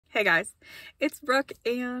Hey guys, it's Brooke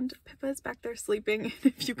and Pippa is back there sleeping.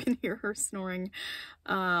 If you can hear her snoring,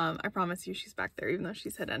 I promise you she's back there even though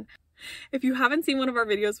she's hidden. If you haven't seen one of our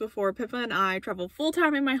videos before, Pippa and I travel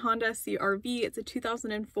full-time in my Honda CRV. It's a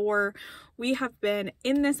 2004. We have been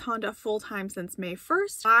in this Honda full-time since May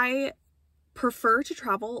 1st. I prefer to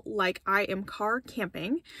travel like I am car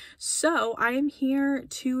camping, so I am here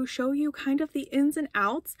to show you kind of the ins and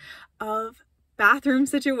outs of bathroom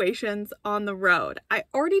situations on the road. I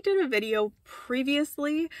already did a video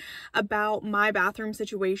previously about my bathroom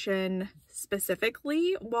situation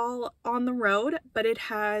specifically while on the road, but it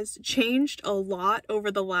has changed a lot over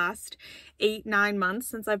the last 8-9 months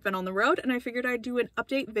since I've been on the road, and I figured I'd do an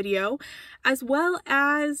update video as well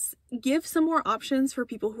as give some more options for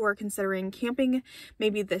people who are considering camping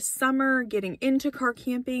maybe this summer, getting into car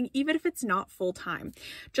camping, even if it's not full-time.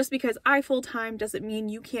 Just because I full-time doesn't mean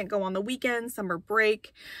you can't go on the weekend, summer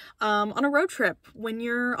break, on a road trip when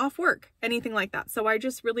you're off work, anything like that. So I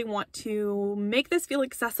just really want to make this feel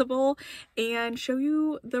accessible and show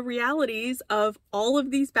you the realities of all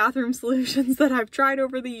of these bathroom solutions that I've tried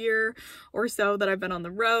over the year or so that I've been on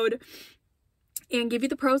the road, and give you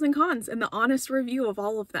the pros and cons and the honest review of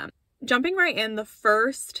all of them. Jumping right in, the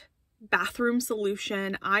first bathroom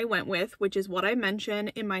solution I went with, which is what I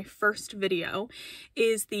mentioned in my first video,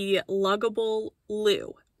 is the luggable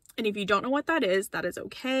loo. And if you don't know what that is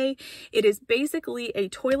okay. It is basically a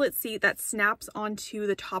toilet seat that snaps onto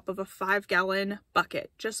the top of a 5-gallon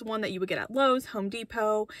bucket, just one that you would get at Lowe's, Home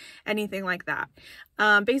Depot, anything like that.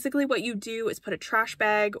 Basically what you do is put a trash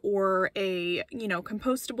bag or a,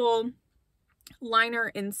 compostable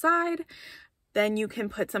liner inside. Then you can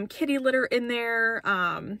put some kitty litter in there,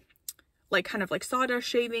 like kind of like sawdust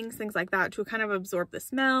shavings, things like that, to kind of absorb the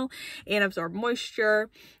smell and absorb moisture,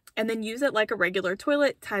 and then use it like a regular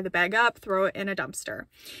toilet, tie the bag up, throw it in a dumpster.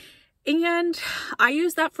 And I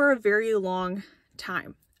used that for a very long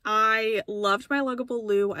time. I loved my luggable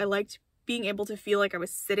loo. I liked being able to feel like I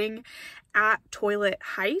was sitting at toilet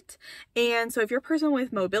height. And so if you're a person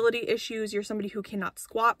with mobility issues, you're somebody who cannot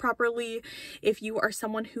squat properly, if you are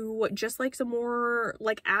someone who just likes a more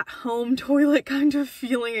like at-home toilet kind of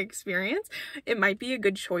feeling experience, it might be a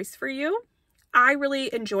good choice for you. I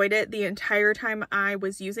really enjoyed it the entire time I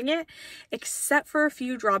was using it, except for a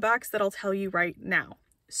few drawbacks that I'll tell you right now.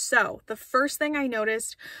 So the first thing I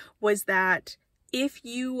noticed was that if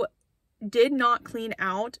you did not clean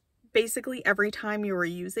out basically every time you were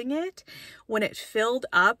using it, when it filled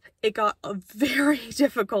up, it got very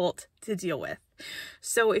difficult to deal with.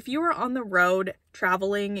 So if you are on the road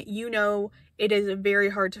traveling, it is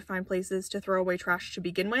very hard to find places to throw away trash to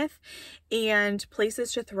begin with, and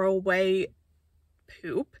places to throw away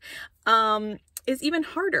poop is even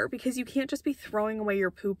harder because you can't just be throwing away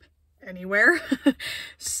your poop anywhere.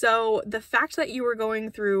 So the fact that you were going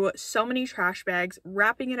through so many trash bags,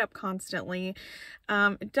 wrapping it up constantly,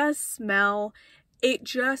 it does smell. It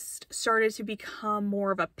just started to become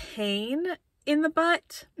more of a pain in the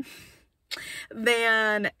butt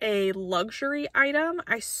than a luxury item.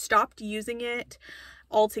 I stopped using it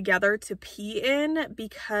altogether to pee in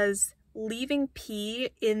because leaving pee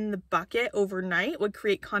in the bucket overnight would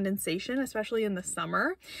create condensation, especially in the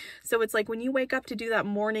summer. So it's like when you wake up to do that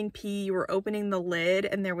morning pee, you were opening the lid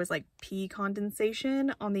and there was like pee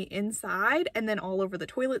condensation on the inside and then all over the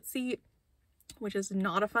toilet seat, which is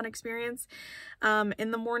not a fun experience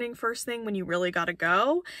in the morning first thing when you really gotta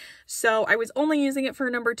go. So I was only using it for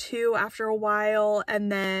number 2 after a while,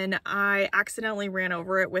 and then I accidentally ran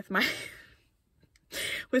over it with my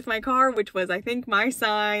car, which was, I think, my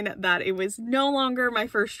sign that it was no longer my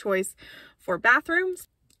first choice for bathrooms.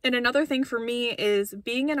 And another thing for me is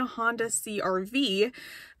being in a Honda CRV,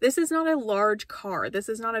 this is not a large car. This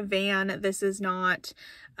is not a van. This is not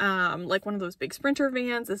like one of those big Sprinter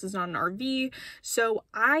vans. This is not an RV. So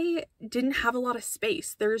I didn't have a lot of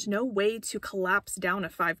space. There's no way to collapse down a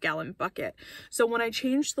 5-gallon bucket. So when I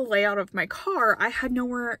changed the layout of my car, I had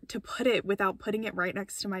nowhere to put it without putting it right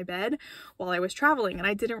next to my bed while I was traveling. And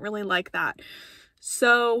I didn't really like that.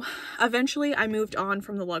 So eventually I moved on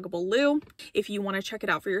from the luggable loo. If you want to check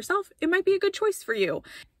it out for yourself, it might be a good choice for you.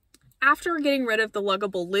 After getting rid of the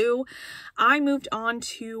luggable loo, I moved on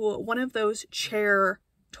to one of those chair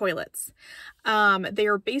toilets. They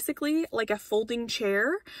are basically like a folding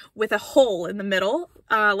chair with a hole in the middle,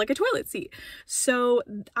 like a toilet seat. So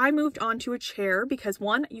I moved on to a chair because,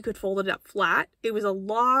 one, you could fold it up flat. It was a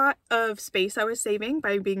lot of space I was saving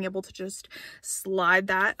by being able to just slide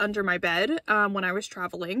that under my bed when I was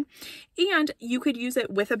traveling, and you could use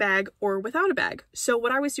it with a bag or without a bag. So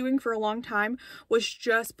what I was doing for a long time was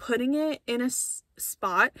just putting it in a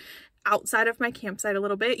spot outside of my campsite a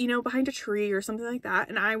little bit, you know, behind a tree or something like that,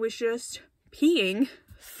 and I was just peeing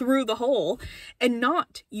through the hole and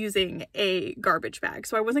not using a garbage bag.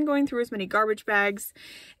 So I wasn't going through as many garbage bags,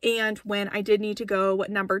 and when I did need to go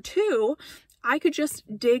number 2, I could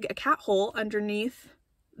just dig a cat hole underneath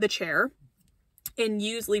the chair and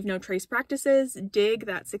use leave no trace practices, dig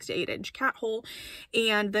that 6 to 8 inch cat hole,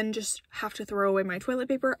 and then just have to throw away my toilet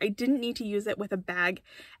paper. I didn't need to use it with a bag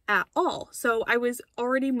at all. So I was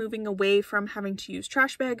already moving away from having to use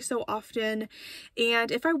trash bags so often.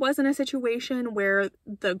 And if I was in a situation where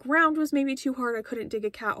the ground was maybe too hard, I couldn't dig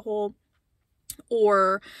a cat hole,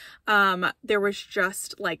 or there was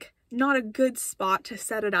just like not a good spot to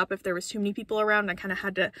set it up if there was too many people around, I kind of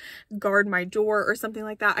had to guard my door or something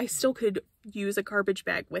like that, I still could use a garbage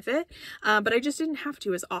bag with it, but I just didn't have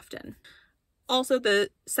to as often. Also, the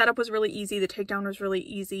setup was really easy, the takedown was really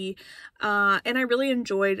easy, and I really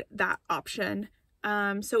enjoyed that option.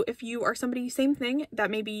 So if you are somebody, same thing, that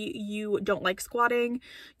maybe you don't like squatting,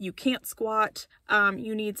 you can't squat,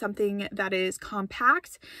 you need something that is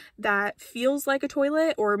compact, that feels like a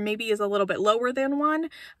toilet, or maybe is a little bit lower than one,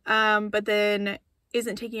 but then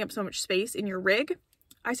isn't taking up so much space in your rig,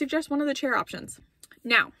 I suggest one of the chair options.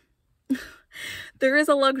 Now, there is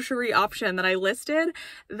a luxury option that I listed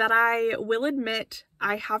that I will admit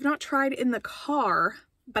I have not tried in the car,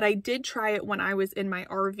 but I did try it when I was in my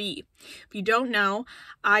RV. If you don't know,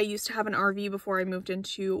 I used to have an RV before I moved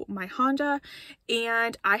into my Honda,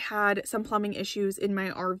 and I had some plumbing issues in my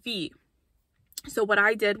RV. So what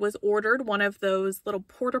I did was ordered one of those little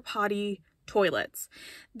porta potty toilets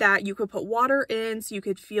that you could put water in so you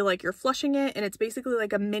could feel like you're flushing it, and it's basically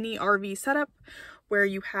like a mini RV setup where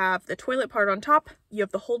you have the toilet part on top, you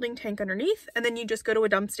have the holding tank underneath, and then you just go to a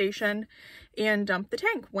dump station and dump the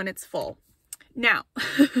tank when it's full. Now,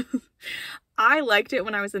 I liked it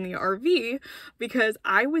when I was in the RV because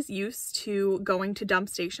I was used to going to dump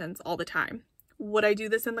stations all the time. Would I do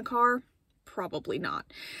this in the car? Probably not.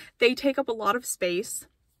 They take up a lot of space.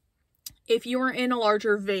 If you are in a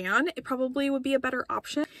larger van, it probably would be a better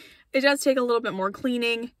option. It does take a little bit more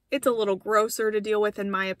cleaning. It's a little grosser to deal with, in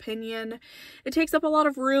my opinion. It takes up a lot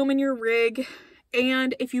of room in your rig.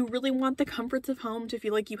 And if you really want the comforts of home to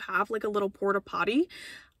feel like you have like a little porta potty,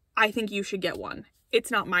 I think you should get one.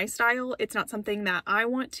 It's not my style. It's not something that I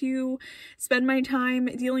want to spend my time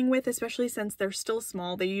dealing with, especially since they're still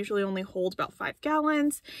small. They usually only hold about 5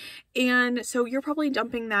 gallons. And so you're probably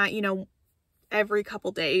dumping that, you know, every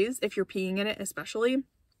couple days if you're peeing in it, especially.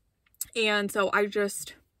 And so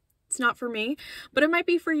it's not for me, but it might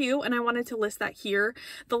be for you, and I wanted to list that here.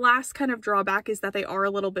 The last kind of drawback is that they are a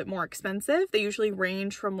little bit more expensive. They usually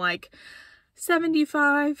range from like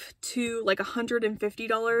 $75 to like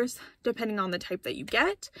 $150 depending on the type that you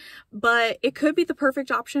get, but it could be the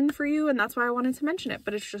perfect option for you, and that's why I wanted to mention it,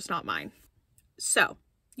 but it's just not mine. So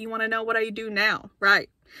you want to know what I do now, right?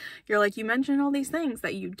 You're like, you mentioned all these things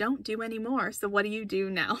that you don't do anymore, so what do you do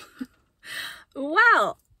now?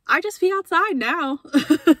 Well, I just pee outside now.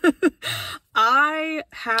 I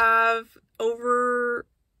have, over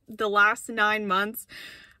the last 9 months,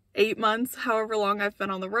 8 months, however long I've been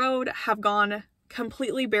on the road, have gone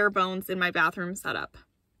completely bare bones in my bathroom setup.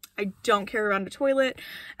 I don't carry around a toilet,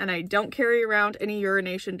 and I don't carry around any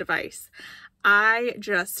urination device. I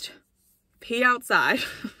just pee outside.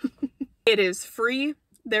 It is free.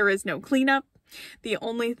 There is no cleanup. The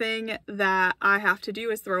only thing that I have to do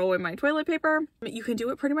is throw away my toilet paper. You can do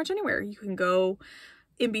it pretty much anywhere. You can go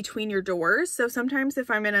in between your doors. So sometimes if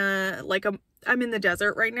I'm in I'm in the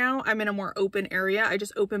desert right now, I'm in a more open area, I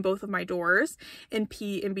just open both of my doors and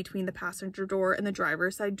pee in between the passenger door and the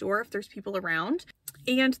driver's side door if there's people around.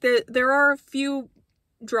 And there are a few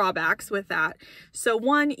drawbacks with that. So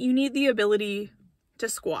one, you need the ability to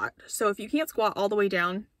squat. So if you can't squat all the way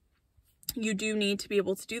down, you do need to be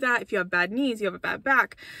able to do that. If you have bad knees, you have a bad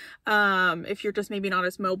back, if you're just maybe not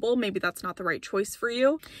as mobile, maybe that's not the right choice for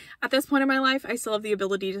you. At this point in my life, I still have the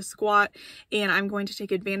ability to squat, and I'm going to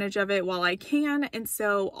take advantage of it while I can. And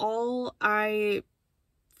so all I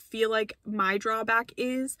feel like my drawback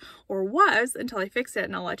is, or was until I fixed it,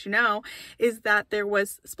 and I'll let you know, is that there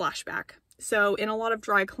was splashback. So in a lot of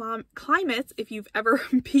dry climates, if you've ever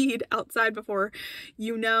peed outside before,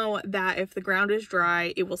 you know that if the ground is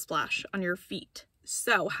dry, it will splash on your feet.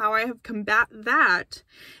 So how I have combat that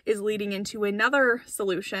is leading into another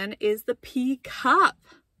solution, is the pee cup.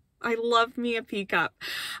 I love me a pee cup.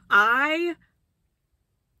 Let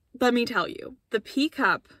me tell you, the pee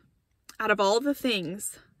cup, out of all the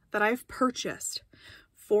things that I've purchased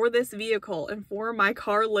for this vehicle and for my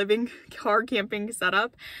car camping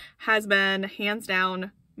setup, has been hands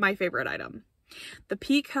down my favorite item. The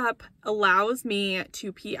pee cup allows me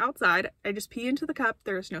to pee outside. I just pee into the cup.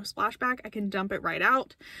 There's no splashback. I can dump it right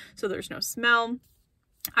out, so there's no smell.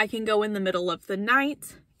 I can go in the middle of the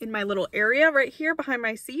night in my little area right here behind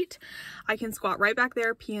my seat. I can squat right back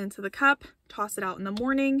there, pee into the cup, toss it out in the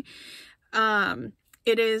morning.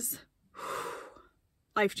 It is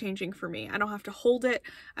life-changing for me. I don't have to hold it.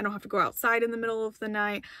 I don't have to go outside in the middle of the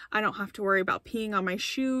night. I don't have to worry about peeing on my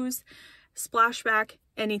shoes, splashback,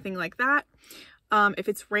 anything like that. If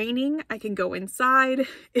it's raining, I can go inside.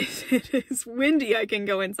 If it is windy, I can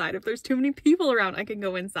go inside. If there's too many people around, I can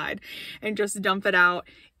go inside and just dump it out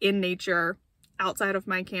in nature outside of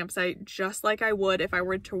my campsite, just like I would if I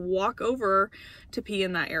were to walk over to pee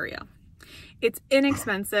in that area. It's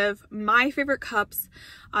inexpensive. My favorite cups,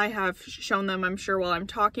 I have shown them, I'm sure, while I'm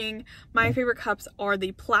talking. My favorite cups are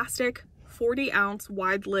the plastic 40-ounce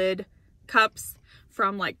wide lid cups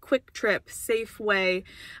from like Quick Trip, Safeway,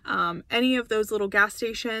 any of those little gas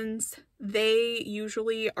stations. They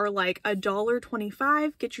usually are like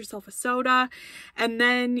 $1.25. Get yourself a soda and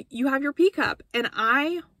then you have your pee cup. And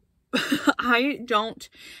I don't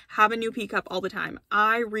have a new pee cup all the time.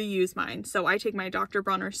 I reuse mine. So I take my Dr.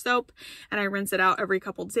 Bronner soap and I rinse it out every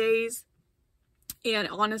couple days. And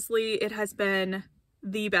honestly, it has been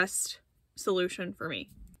the best solution for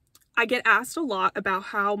me. I get asked a lot about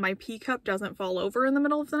how my pee cup doesn't fall over in the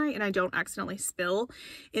middle of the night and I don't accidentally spill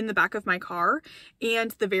in the back of my car.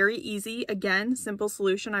 And the very easy, again, simple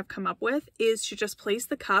solution I've come up with is to just place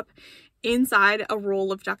the cup inside a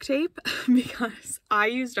roll of duct tape, because I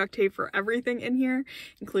use duct tape for everything in here,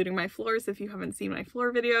 including my floors, if you haven't seen my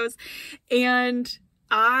floor videos. And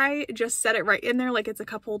I just set it right in there like it's a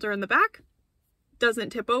cup holder in the back,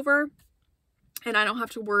 doesn't tip over. And I don't have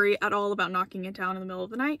to worry at all about knocking it down in the middle of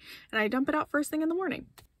the night, and I dump it out first thing in the morning.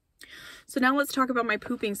 So now let's talk about my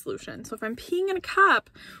pooping solution. So if I'm peeing in a cup,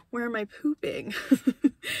 where am I pooping?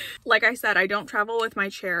 Like I said, I don't travel with my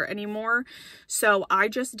chair anymore. So I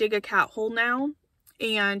just dig a cat hole now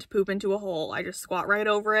and poop into a hole. I just squat right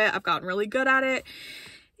over it. I've gotten really good at it.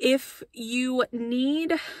 If you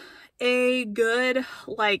need a good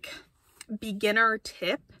like beginner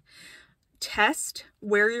tip, test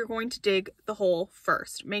where you're going to dig the hole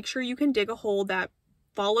first. Make sure you can dig a hole that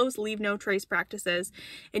follows leave no trace practices.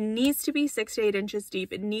 It needs to be 6 to 8 inches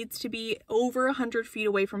deep. It needs to be over 100 feet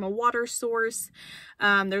away from a water source.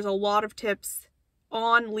 There's a lot of tips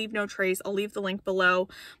on leave no trace. I'll leave the link below.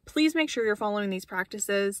 Please make sure you're following these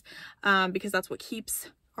practices because that's what keeps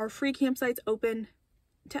our free campsites open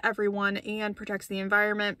to everyone and protects the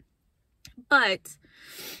environment. But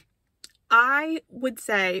I would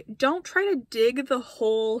say don't try to dig the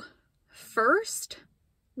hole first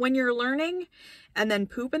when you're learning and then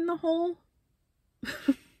poop in the hole.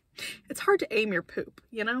 It's hard to aim your poop,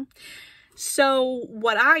 you know? So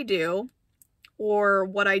what I do, or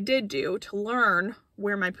what I did do to learn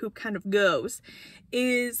where my poop kind of goes,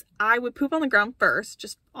 is I would poop on the ground first,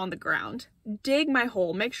 just on the ground, dig my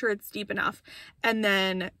hole, make sure it's deep enough, and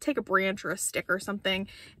then take a branch or a stick or something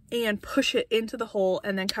and push it into the hole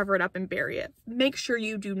and then cover it up and bury it. Make sure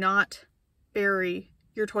you do not bury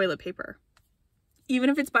your toilet paper. Even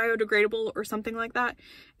if it's biodegradable or something like that,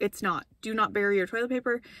 it's not. Do not bury your toilet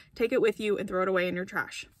paper. Take it with you and throw it away in your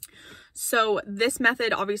trash. So this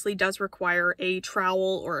method obviously does require a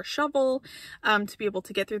trowel or a shovel to be able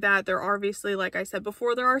to get through that. There are obviously, like I said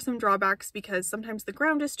before, there are some drawbacks because sometimes the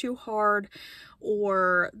ground is too hard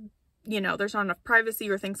or, you know, there's not enough privacy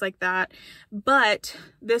or things like that. But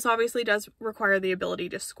this obviously does require the ability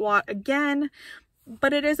to squat again,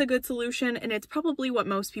 but it is a good solution and it's probably what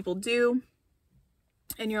most people do.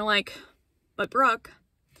 And you're like, but Brooke,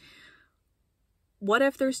 what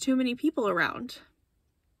if there's too many people around?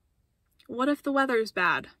 What if the weather's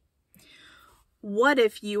bad? What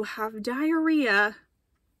if you have diarrhea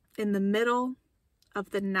in the middle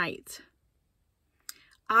of the night?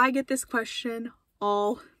 I get this question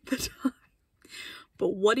all the time. But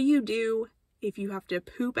what do you do if you have to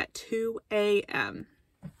poop at 2 a.m.?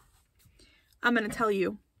 I'm going to tell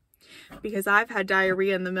you because I've had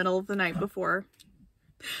diarrhea in the middle of the night before.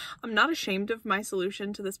 I'm not ashamed of my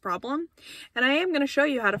solution to this problem, and I am going to show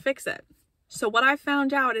you how to fix it. So what I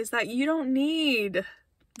found out is that you don't need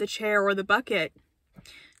the chair or the bucket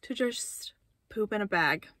to just poop in a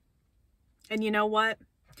bag. And you know what?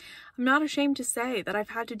 I'm not ashamed to say that I've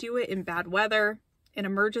had to do it in bad weather, in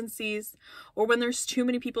emergencies, or when there's too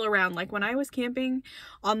many people around. Like when I was camping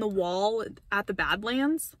on the wall at the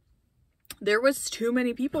Badlands, there was too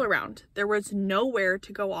many people around. There was nowhere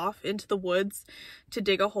to go off into the woods to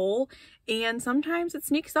dig a hole. And sometimes it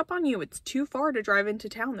sneaks up on you. It's too far to drive into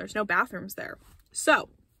town. There's no bathrooms there. So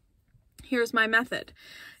here's my method.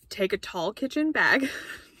 take a tall kitchen bag.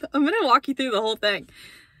 I'm gonna walk you through the whole thing.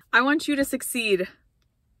 I want you to succeed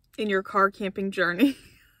in your car camping journey.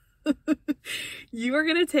 You are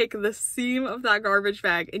gonna take the seam of that garbage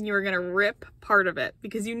bag and you are gonna rip part of it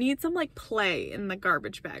because you need some like play in the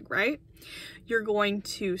garbage bag, right? You're going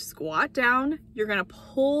to squat down, you're gonna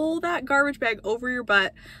pull that garbage bag over your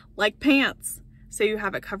butt like pants, so you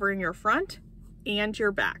have it covering your front and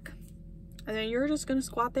your back. And then you're just gonna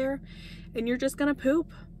squat there and you're just gonna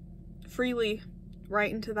poop freely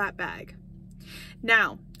right into that bag.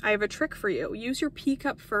 Now, I have a trick for you. Use your pee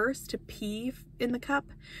cup first to pee in the cup,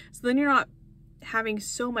 so then you're not having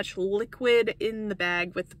so much liquid in the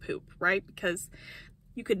bag with the poop, right? Because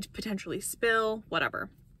you could potentially spill, whatever.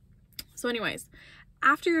 So anyways,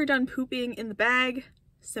 after you're done pooping in the bag,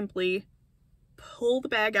 simply pull the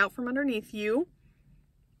bag out from underneath you,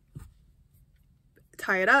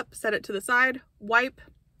 tie it up, set it to the side, wipe,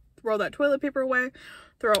 throw that toilet paper away,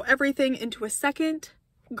 throw everything into a second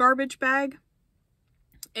garbage bag,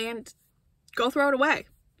 and go throw it away,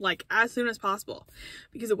 like as soon as possible,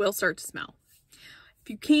 because it will start to smell. If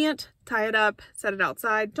you can't, tie it up, set it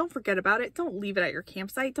outside. Don't forget about it. Don't leave it at your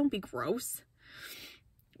campsite. Don't be gross.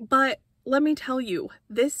 But let me tell you,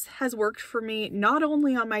 this has worked for me not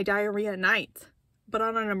only on my diarrhea night, but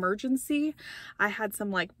on an emergency. I had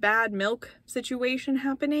some like bad milk situation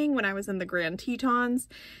happening when I was in the Grand Tetons.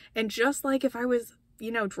 And just like if I was,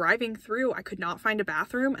 you know, driving through, I could not find a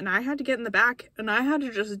bathroom and I had to get in the back and I had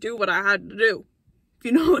to just do what I had to do, if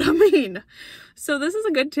you know what I mean. So this is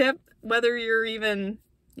a good tip, whether you're even,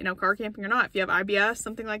 you know, car camping or not. If you have IBS,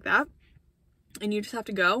 something like that, and you just have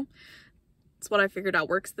to go, it's what I figured out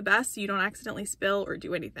works the best, so you don't accidentally spill or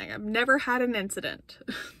do anything. I've never had an incident.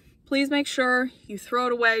 Please make sure you throw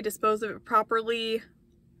it away, dispose of it properly.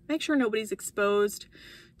 Make sure nobody's exposed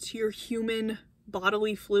to your human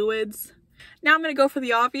bodily fluids. Now I'm going to go for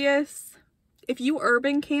the obvious. If you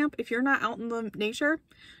urban camp, if you're not out in the nature,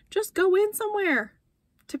 just go in somewhere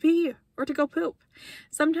to pee or to go poop.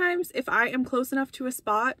 Sometimes if I am close enough to a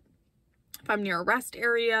spot, if I'm near a rest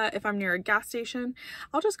area, if I'm near a gas station,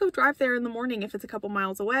 I'll just go drive there in the morning if it's a couple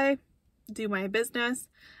miles away, do my business,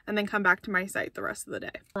 and then come back to my site the rest of the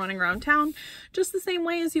day. Running around town just the same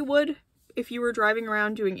way as you would if you were driving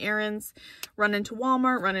around doing errands. Run into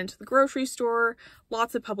Walmart, run into the grocery store.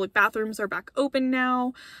 Lots of public bathrooms are back open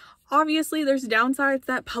now. Obviously, there's downsides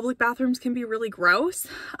that public bathrooms can be really gross.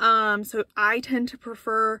 So I tend to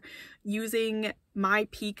prefer using my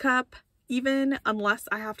pee cup, even unless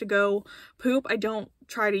I have to go poop. I don't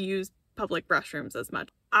try to use public restrooms as much.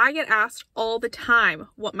 I get asked all the time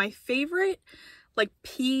what my favorite like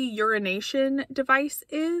pee urination device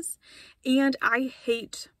is, and I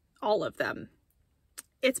hate all of them.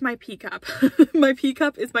 It's my pee cup. My pee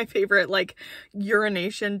cup is my favorite like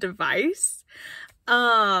urination device.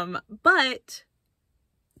 But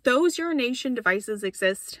those urination devices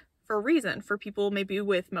exist for a reason, for people maybe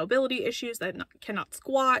with mobility issues that cannot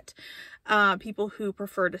squat, people who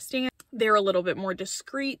prefer to stand. They're a little bit more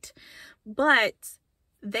discreet, but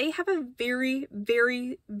they have a very,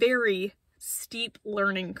 very, very steep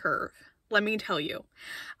learning curve. Let me tell you,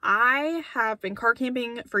 I have been car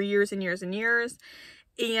camping for years and years and years,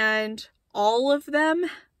 and all of them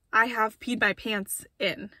I have peed my pants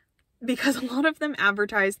in, because a lot of them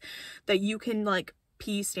advertise that you can like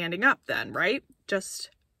pee standing up then, right?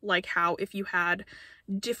 Just like how if you had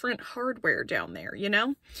different hardware down there, you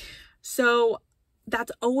know? So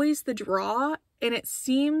that's always the draw, and it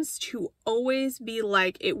seems to always be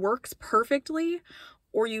like it works perfectly,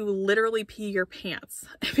 or you literally pee your pants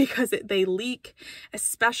because they leak,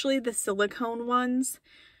 especially the silicone ones.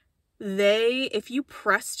 If you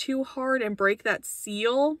press too hard and break that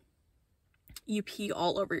seal, you pee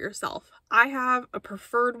all over yourself. I have a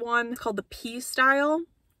preferred one. It's called the Pee Style,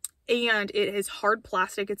 and it is hard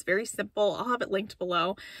plastic. It's very simple. I'll have it linked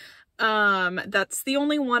below. That's the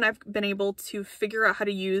only one I've been able to figure out how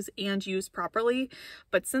to use and use properly.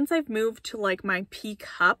 But since I've moved to like my pee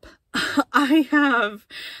cup, I have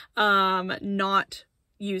not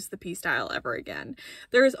used the Pee Style ever again.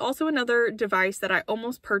 There is also another device that I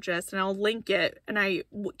almost purchased, and I'll link it, and I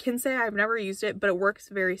can say I've never used it, but it works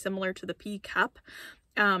very similar to the pee cup.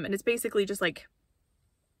 And it's basically just like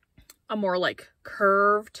a more like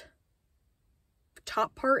curved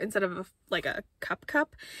top part instead of like a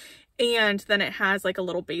cup. And then it has like a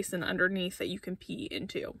little basin underneath that you can pee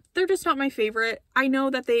into. They're just not my favorite. I know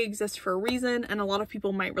that they exist for a reason, and a lot of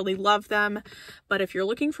people might really love them, but if you're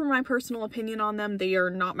looking for my personal opinion on them, they are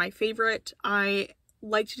not my favorite. I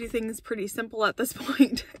like to do things pretty simple at this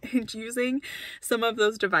point, and using some of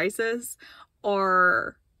those devices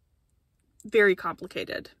are very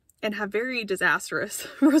complicated. and have very disastrous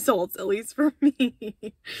results, at least for me.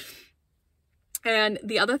 And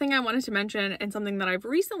the other thing I wanted to mention, and something that I've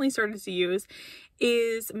recently started to use,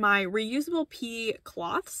 is my reusable pee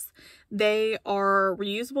cloths. They are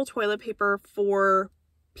reusable toilet paper for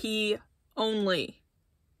pee only.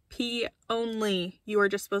 Pee only. You are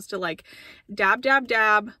just supposed to like dab, dab,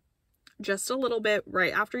 dab just a little bit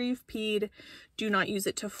right after you've peed. Do not use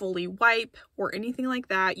it to fully wipe or anything like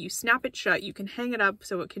that. You snap it shut. You can hang it up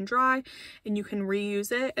so it can dry, and you can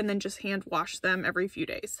reuse it and then just hand wash them every few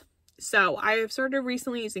days. So I have started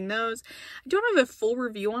recently using those. I don't have a full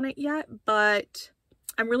review on it yet, but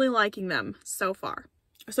I'm really liking them so far.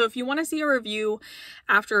 So if you want to see a review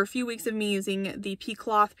after a few weeks of me using the pee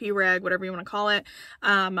cloth, pee rag, whatever you want to call it,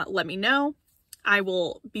 let me know. I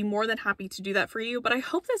will be more than happy to do that for you. But I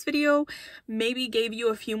hope this video maybe gave you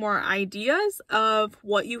a few more ideas of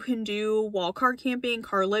what you can do while car camping,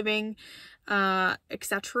 car living,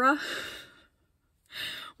 etc.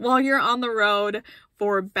 while you're on the road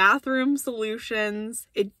for bathroom solutions.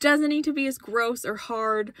 It doesn't need to be as gross or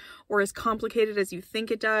hard or as complicated as you think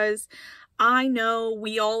it does. I know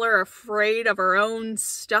we all are afraid of our own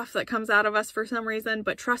stuff that comes out of us for some reason,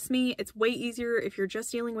 but trust me, it's way easier if you're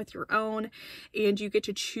just dealing with your own and you get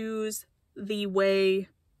to choose the way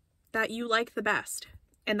that you like the best.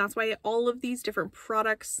 And that's why all of these different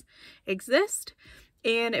products exist.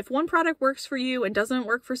 And if one product works for you and doesn't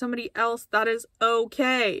work for somebody else, that is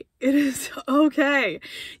okay. It is okay.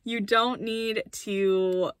 You don't need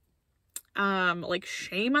to like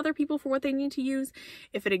shame other people for what they need to use.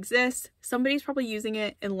 If it exists, somebody's probably using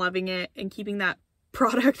it and loving it and keeping that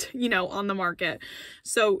product, you know, on the market.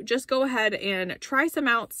 So just go ahead and try some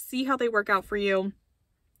out, see how they work out for you,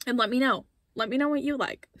 and let me know. Let me know what you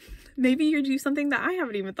like. Maybe you do something that I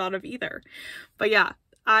haven't even thought of either. But yeah,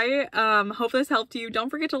 I hope this helped you. Don't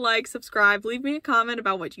forget to like, subscribe, leave me a comment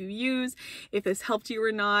about what you use, if this helped you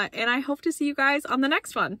or not, and I hope to see you guys on the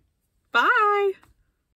next one. Bye!